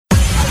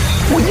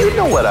Well, you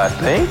know what I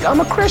think.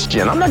 I'm a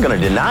Christian. I'm not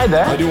going to deny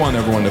that. I do want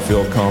everyone to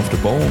feel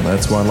comfortable.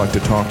 That's why I'd like to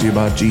talk to you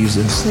about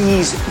Jesus.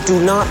 Please do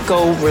not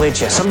go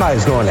religious.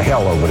 Somebody's going to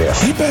hell over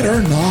this. He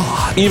better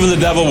not. Even the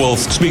devil will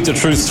speak the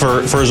truth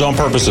for his own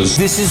purposes.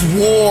 This is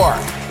war.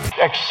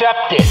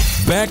 Accept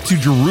it. Back to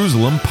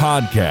Jerusalem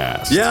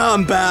podcast. Yeah,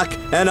 I'm back,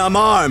 and I'm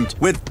armed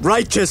with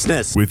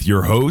righteousness. With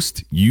your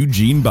host,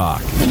 Eugene Bach.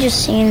 He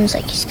just seems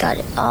like he's got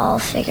it all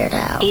figured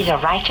out. He's a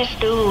righteous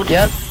dude.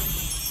 Yep.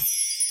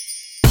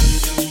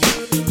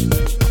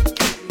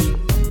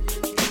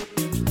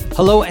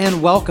 Hello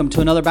and welcome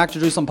to another Back to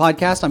Jerusalem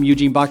podcast. I'm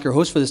Eugene Bach, your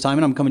host for this time,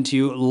 and I'm coming to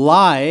you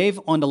live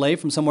on delay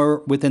from somewhere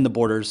within the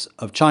borders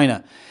of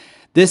China.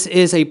 This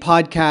is a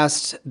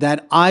podcast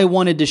that I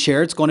wanted to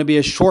share. It's going to be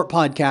a short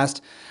podcast,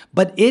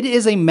 but it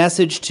is a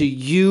message to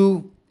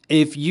you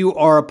if you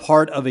are a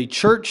part of a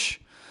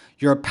church,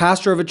 you're a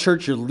pastor of a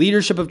church, you're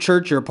leadership of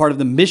church, you're a part of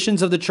the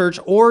missions of the church,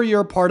 or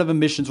you're a part of a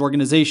missions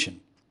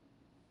organization.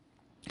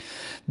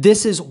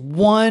 This is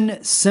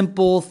one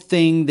simple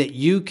thing that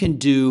you can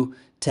do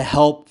to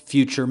help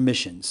future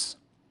missions.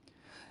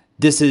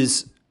 This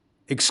is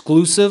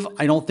exclusive.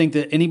 I don't think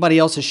that anybody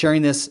else is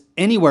sharing this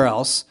anywhere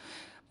else,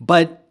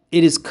 but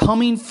it is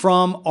coming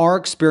from our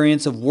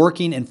experience of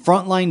working in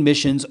frontline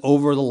missions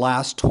over the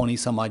last 20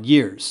 some odd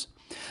years.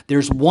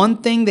 There's one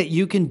thing that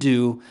you can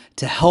do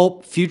to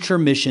help future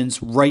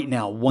missions right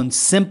now. One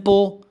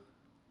simple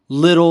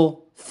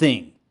little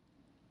thing.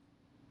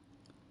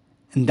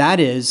 And that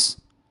is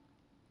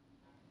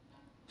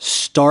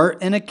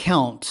start an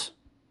account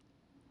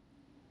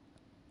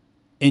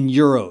in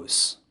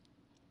euros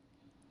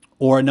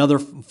or another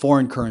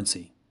foreign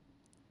currency.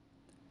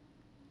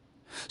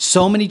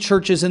 So many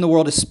churches in the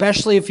world,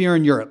 especially if you're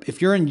in Europe.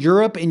 If you're in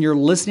Europe and you're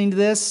listening to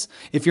this,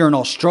 if you're in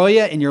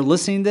Australia and you're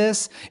listening to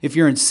this, if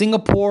you're in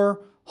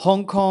Singapore,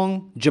 Hong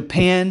Kong,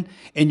 Japan,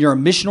 and you're a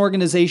mission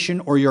organization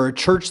or you're a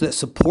church that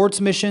supports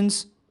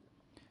missions,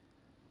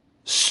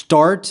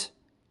 start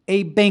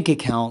a bank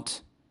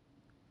account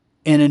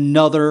in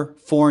another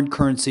foreign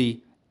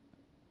currency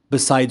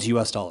besides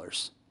US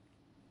dollars.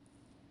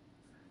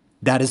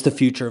 That is the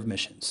future of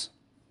missions.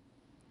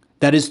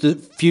 That is the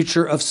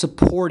future of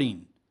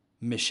supporting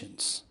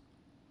missions.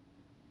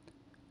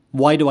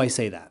 Why do I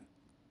say that?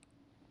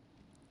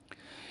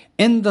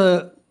 In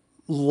the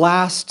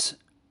last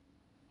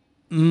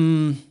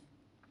 15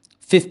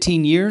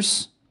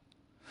 years,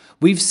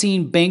 we've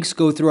seen banks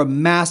go through a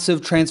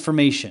massive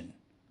transformation,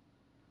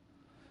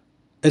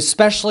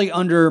 especially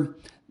under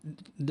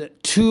the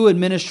two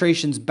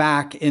administrations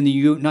back in the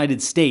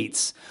United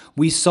States.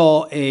 We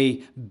saw a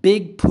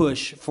big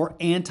push for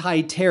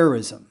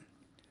anti-terrorism.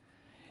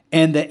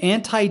 And the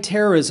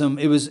anti-terrorism,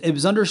 it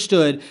was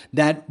understood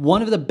that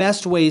one of the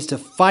best ways to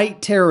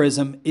fight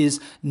terrorism is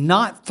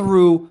not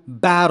through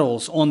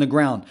battles on the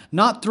ground,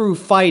 not through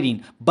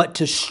fighting, but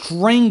to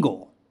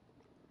strangle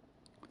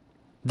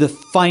the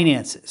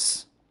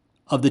finances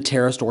of the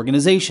terrorist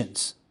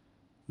organizations.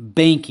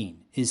 Banking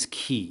is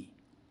key.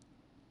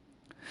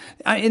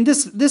 And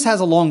this has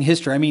a long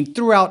history. I mean,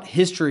 throughout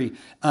history,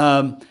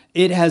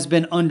 it has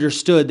been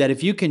understood that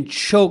if you can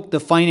choke the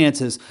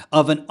finances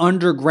of an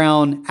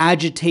underground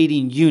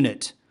agitating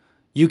unit,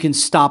 you can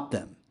stop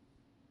them.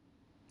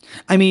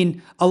 I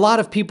mean, a lot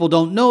of people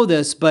don't know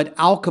this, but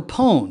Al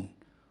Capone,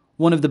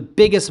 one of the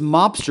biggest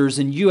mobsters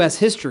in U.S.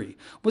 history,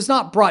 was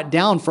not brought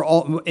down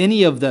for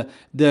any of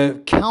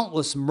the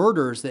countless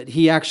murders that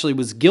he actually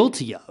was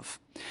guilty of.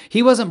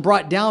 He wasn't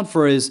brought down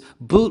for his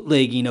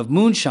bootlegging of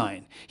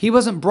moonshine. He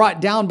wasn't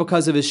brought down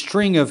because of his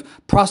string of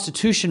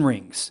prostitution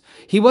rings.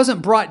 He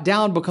wasn't brought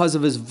down because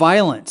of his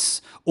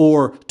violence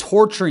or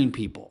torturing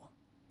people.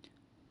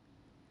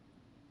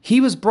 He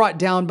was brought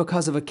down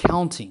because of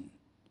accounting,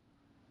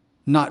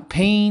 not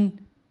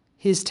paying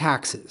his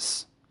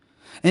taxes.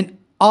 An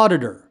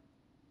auditor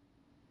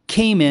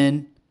came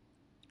in,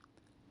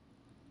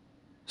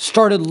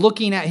 started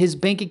looking at his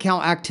bank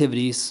account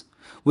activities,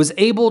 was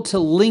able to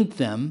link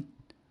them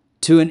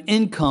to an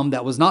income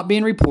that was not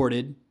being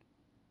reported,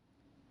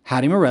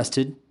 had him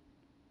arrested,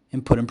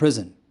 and put in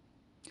prison.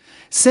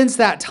 Since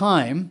that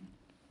time,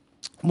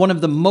 one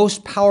of the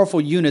most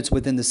powerful units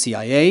within the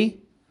CIA,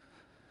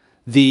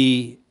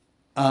 the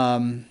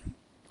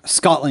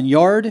Scotland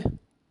Yard,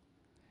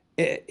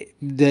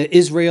 the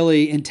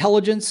Israeli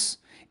intelligence,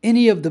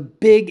 any of the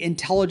big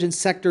intelligence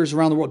sectors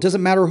around the world,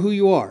 doesn't matter who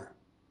you are.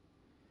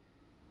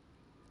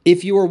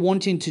 If you are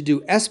wanting to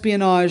do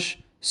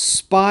espionage,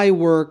 spy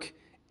work,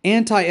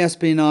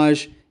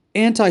 anti-espionage,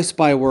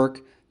 anti-spy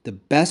work, the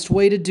best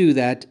way to do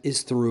that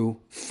is through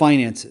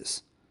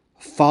finances.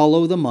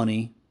 Follow the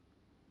money,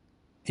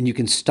 and you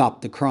can stop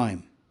the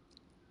crime.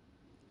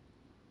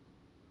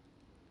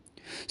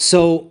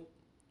 So,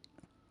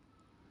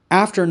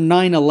 after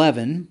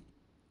 9/11,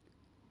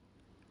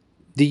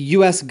 the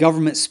U.S.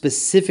 government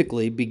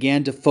specifically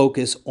began to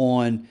focus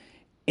on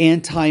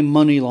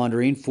anti-money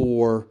laundering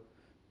for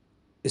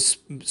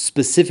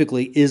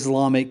specifically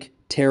Islamic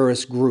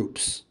terrorist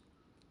groups.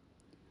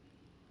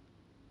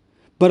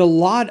 But a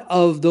lot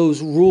of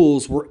those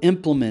rules were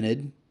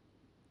implemented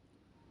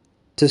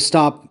to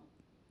stop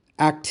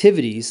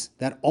activities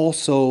that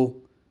also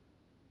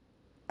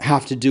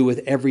have to do with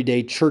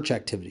everyday church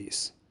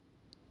activities.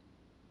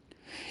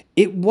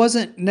 It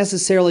wasn't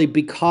necessarily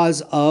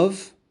because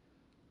of,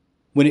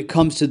 when it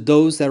comes to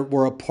those that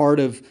were a part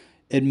of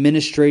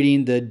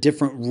administrating the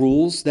different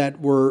rules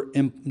that were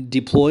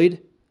deployed,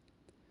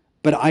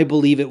 but I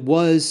believe it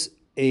was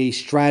a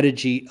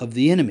strategy of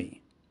the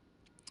enemy.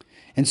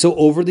 And so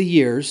over the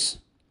years,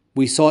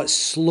 we saw it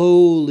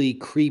slowly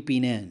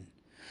creeping in,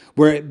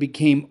 where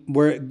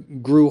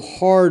it grew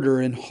harder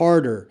and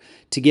harder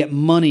to get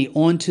money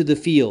onto the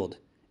field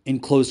in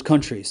closed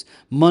countries,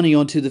 money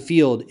onto the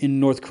field in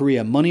North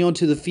Korea, money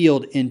onto the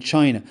field in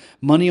China,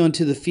 money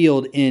onto the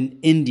field in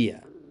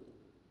India.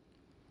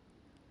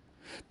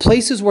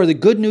 Places where the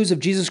good news of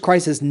Jesus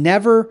Christ has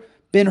never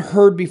been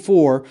heard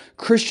before,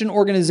 Christian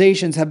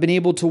organizations have been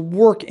able to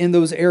work in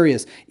those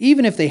areas.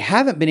 Even if they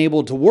haven't been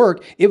able to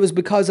work, it was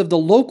because of the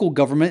local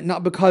government,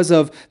 not because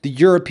of the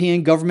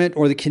European government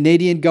or the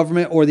Canadian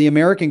government or the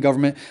American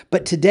government.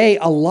 But today,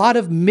 a lot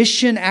of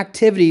mission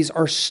activities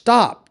are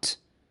stopped,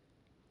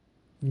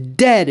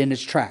 dead in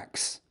its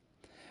tracks,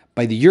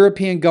 by the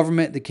European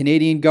government, the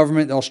Canadian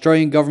government, the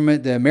Australian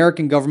government, the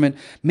American government.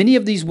 Many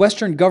of these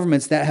Western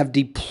governments that have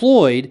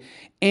deployed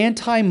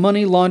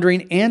anti-money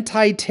laundering,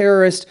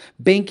 anti-terrorist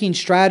banking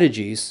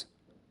strategies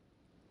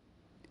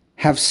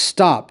have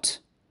stopped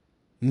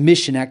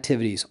mission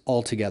activities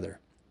altogether.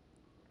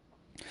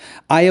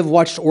 I have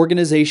watched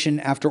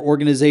organization after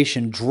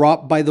organization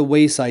drop by the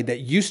wayside that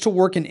used to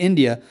work in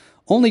India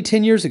only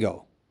 10 years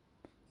ago,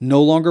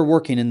 no longer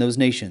working in those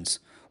nations.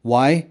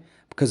 Why?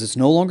 Because it's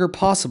no longer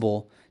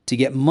possible to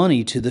get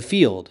money to the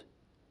field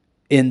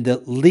in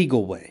the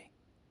legal way.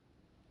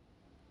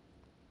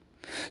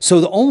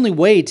 So the only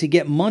way to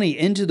get money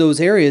into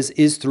those areas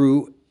is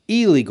through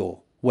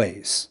illegal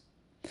ways.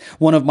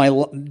 One of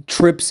my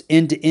trips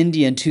into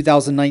India in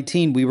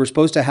 2019, we were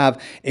supposed to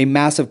have a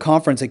massive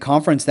conference, a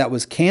conference that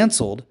was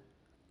canceled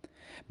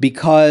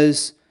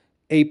because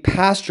a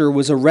pastor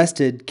was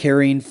arrested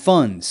carrying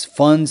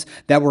funds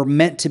that were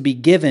meant to be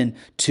given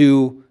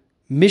to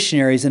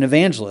missionaries and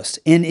evangelists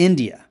in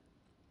India.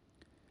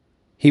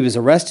 He was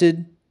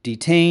arrested,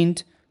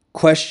 detained,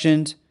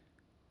 questioned,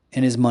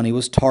 and his money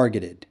was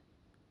targeted.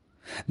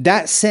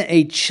 That sent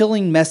a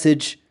chilling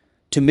message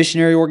to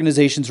missionary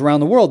organizations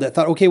around the world that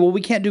thought, okay, well,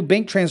 we can't do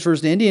bank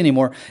transfers to India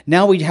anymore.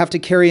 Now we have to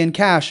carry in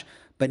cash,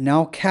 but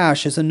now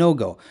cash is a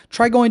no-go.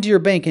 Try going to your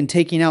bank and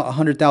taking out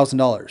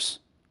 $100,000,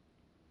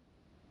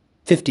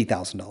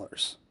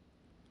 $50,000.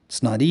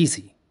 It's not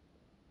easy.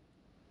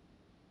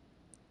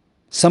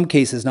 Some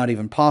cases, not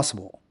even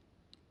possible.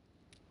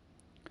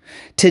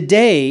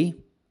 Today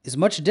is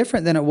much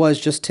different than it was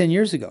just 10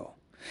 years ago.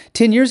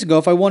 10 years ago,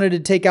 if I wanted to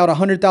take out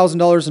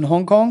 $100,000 in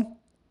Hong Kong,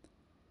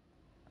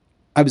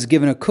 I was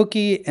given a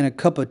cookie and a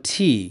cup of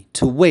tea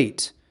to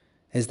wait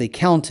as they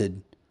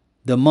counted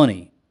the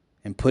money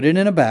and put it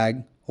in a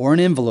bag or an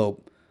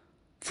envelope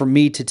for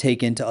me to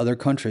take into other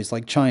countries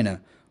like China,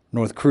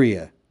 North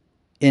Korea,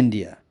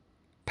 India,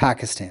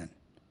 Pakistan.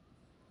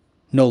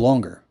 No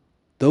longer.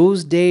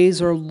 Those days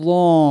are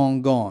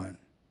long gone.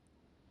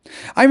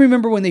 I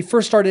remember when they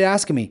first started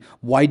asking me,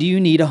 why do you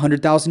need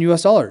 100,000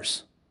 US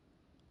dollars?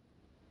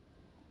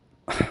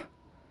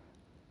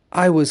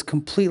 I was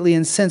completely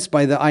incensed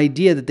by the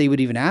idea that they would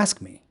even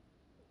ask me.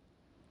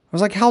 I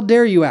was like, how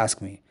dare you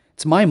ask me?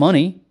 It's my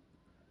money.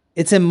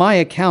 It's in my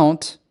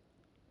account.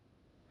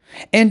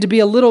 And to be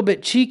a little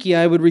bit cheeky,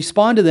 I would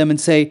respond to them and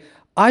say,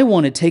 I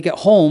want to take it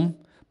home,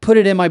 put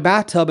it in my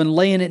bathtub, and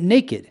lay in it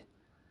naked.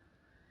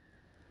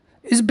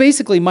 It's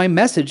basically my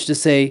message to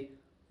say,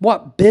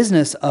 what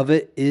business of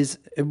it is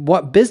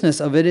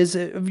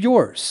of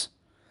yours?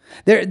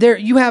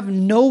 You have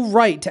no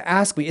right to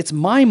ask me. It's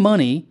my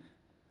money.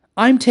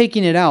 I'm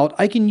taking it out.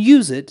 I can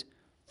use it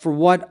for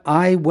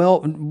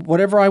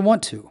whatever I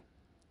want to.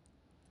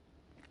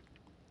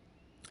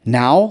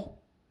 Now,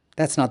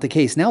 that's not the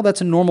case. Now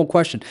that's a normal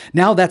question.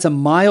 Now that's a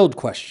mild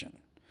question.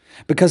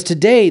 Because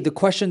today, the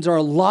questions are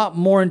a lot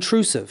more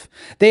intrusive.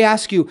 They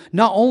ask you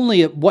not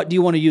only what do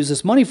you want to use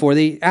this money for,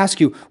 they ask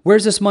you,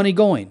 where's this money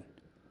going?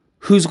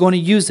 Who's going to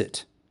use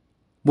it?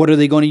 What are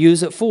they going to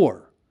use it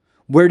for?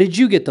 Where did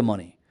you get the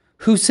money?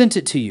 Who sent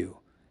it to you?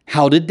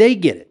 How did they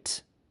get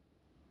it?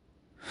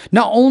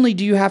 Not only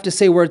do you have to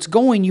say where it's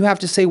going, you have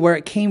to say where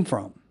it came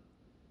from.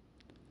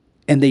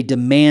 And they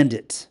demand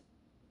it.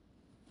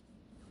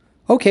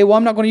 Okay, well,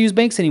 I'm not going to use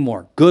banks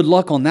anymore. Good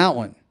luck on that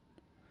one.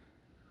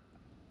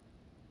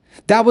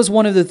 That was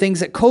one of the things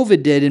that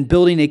COVID did in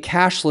building a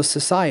cashless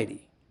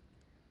society.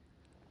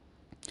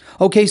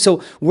 Okay,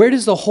 so where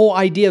does the whole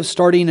idea of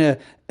starting a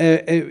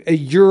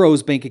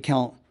Euros bank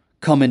account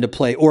come into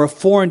play, or a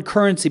foreign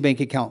currency bank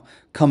account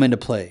come into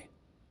play?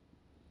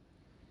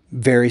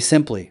 Very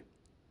simply.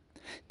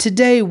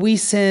 Today, we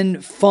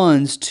send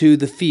funds to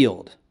the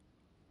field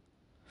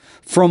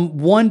from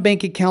one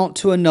bank account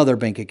to another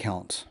bank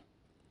account.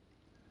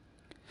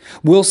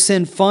 We'll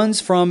send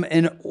funds from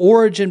an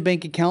origin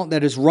bank account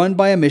that is run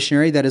by a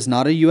missionary that is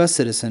not a U.S.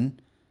 citizen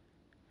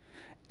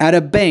at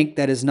a bank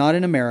that is not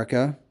in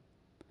America,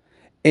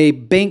 a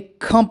bank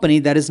company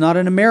that is not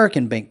an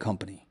American bank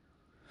company.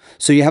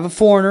 So you have a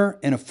foreigner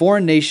in a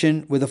foreign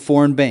nation with a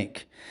foreign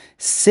bank,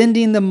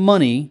 sending the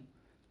money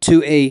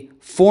to a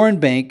foreign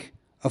bank,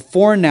 a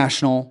foreign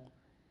national,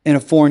 in a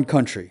foreign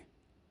country.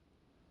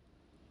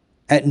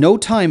 At no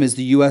time is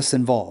the U.S.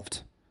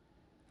 involved.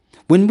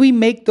 When we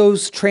make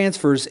those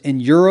transfers in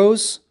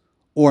euros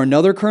or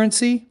another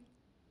currency,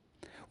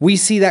 we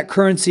see that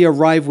currency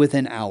arrive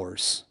within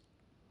hours.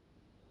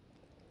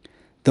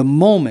 The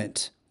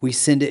moment we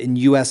send it in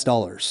US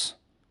dollars,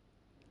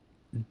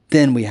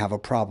 then we have a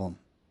problem.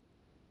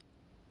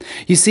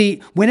 You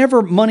see,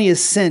 whenever money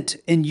is sent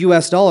in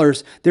US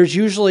dollars, there's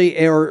usually,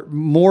 or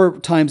more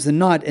times than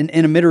not, an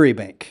intermediary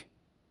bank.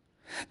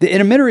 The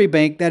intermediary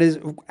bank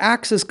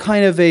acts as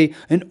kind of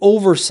an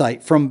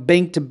oversight from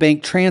bank to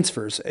bank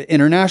transfers,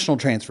 international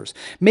transfers,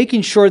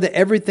 making sure that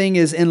everything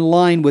is in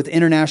line with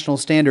international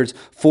standards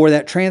for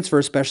that transfer,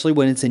 especially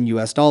when it's in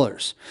US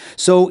dollars.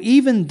 So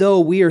even though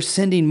we are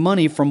sending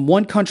money from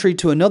one country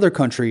to another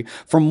country,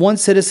 from one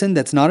citizen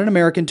that's not an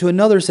American to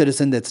another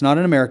citizen that's not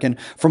an American,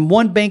 from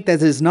one bank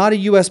that is not a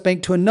US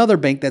bank to another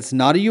bank that's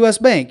not a US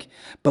bank,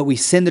 but we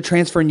send the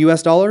transfer in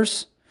US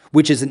dollars,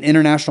 which is an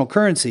international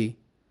currency,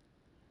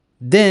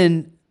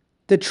 then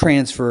the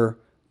transfer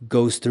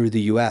goes through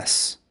the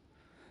U.S.,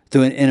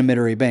 through an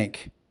intermediary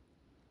bank.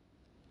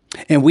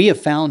 And we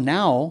have found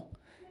now,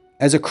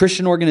 as a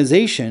Christian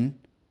organization,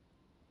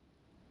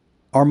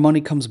 our money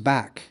comes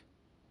back.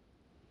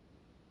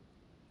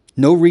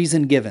 No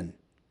reason given.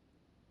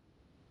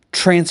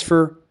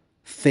 Transfer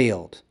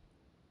failed.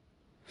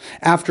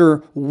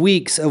 After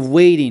weeks of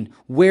waiting,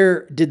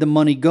 where did the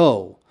money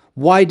go?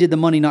 Why did the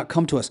money not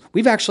come to us?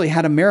 We've actually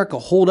had America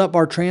hold up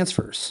our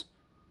transfers.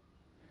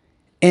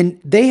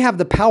 And they have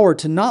the power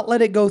to not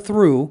let it go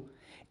through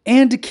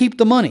and to keep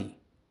the money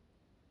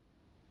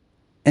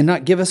and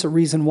not give us a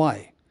reason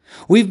why.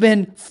 We've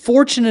been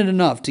fortunate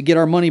enough to get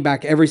our money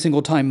back every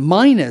single time,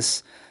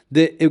 minus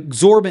the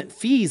exorbitant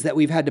fees that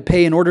we've had to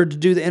pay in order to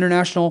do the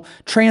international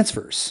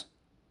transfers.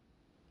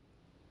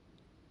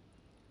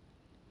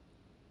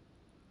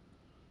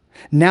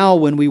 Now,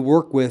 when we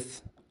work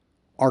with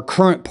our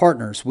current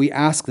partners, we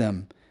ask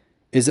them,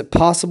 is it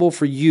possible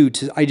for you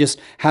to, I just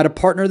had a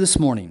partner this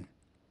morning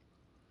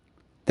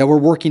that we're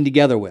working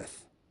together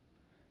with,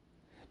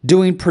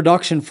 doing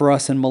production for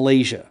us in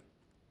Malaysia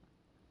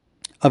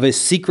of a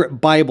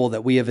secret Bible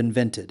that we have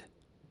invented.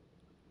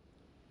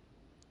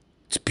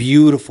 It's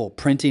beautiful,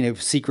 printing a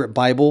secret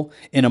Bible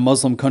in a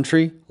Muslim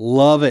country.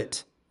 Love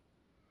it.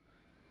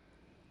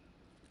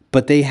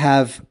 But they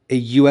have a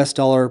US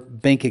dollar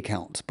bank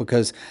account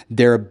because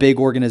they're a big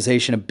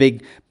organization, a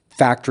big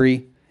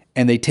factory,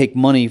 and they take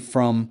money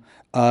from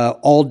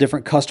all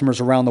different customers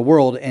around the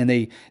world, and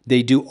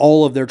they do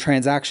all of their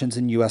transactions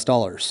in US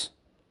dollars.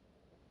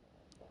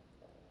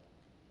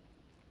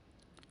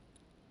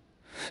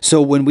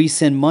 So when we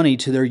send money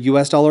to their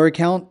US dollar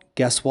account,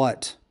 guess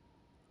what?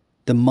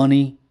 The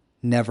money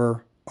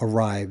never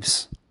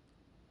arrives.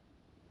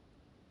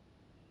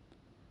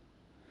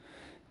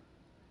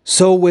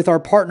 So with our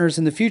partners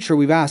in the future,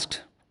 we've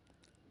asked,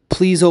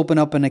 please open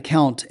up an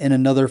account in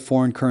another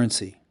foreign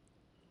currency.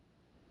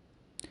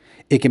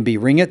 It can be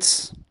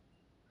ringgits.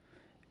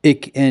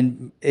 It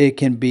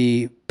can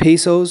be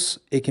pesos.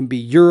 It can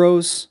be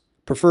euros,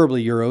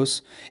 preferably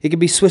euros. It can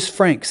be Swiss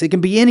francs. It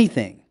can be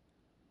anything,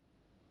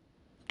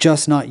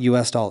 just not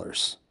US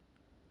dollars.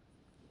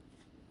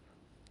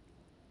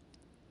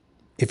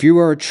 If you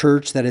are a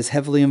church that is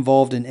heavily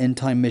involved in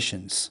end-time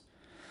missions,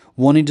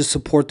 wanting to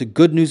support the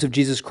good news of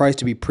Jesus Christ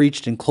to be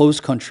preached in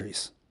closed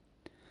countries,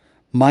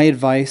 my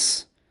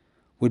advice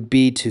would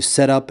be to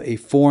set up a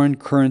foreign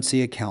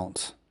currency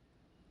account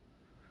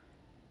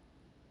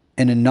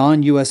in a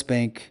non-U.S.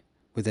 bank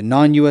with a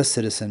non-U.S.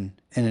 citizen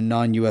in a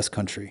non-U.S.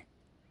 country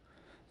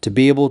to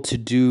be able to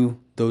do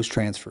those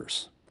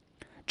transfers.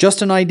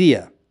 Just an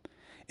idea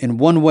in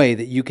one way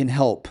that you can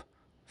help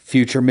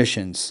future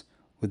missions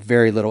with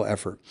very little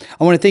effort.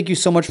 I want to thank you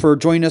so much for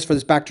joining us for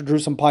this Back to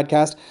Jerusalem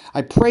podcast.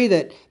 I pray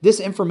that this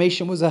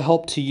information was a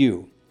help to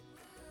you.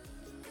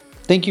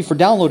 Thank you for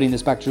downloading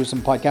this Back to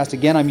Jerusalem podcast.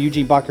 Again, I'm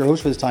Eugene Bach, your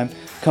host for this time,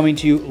 coming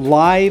to you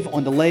live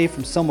on delay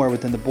from somewhere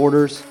within the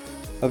borders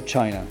of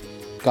China.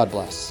 God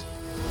bless.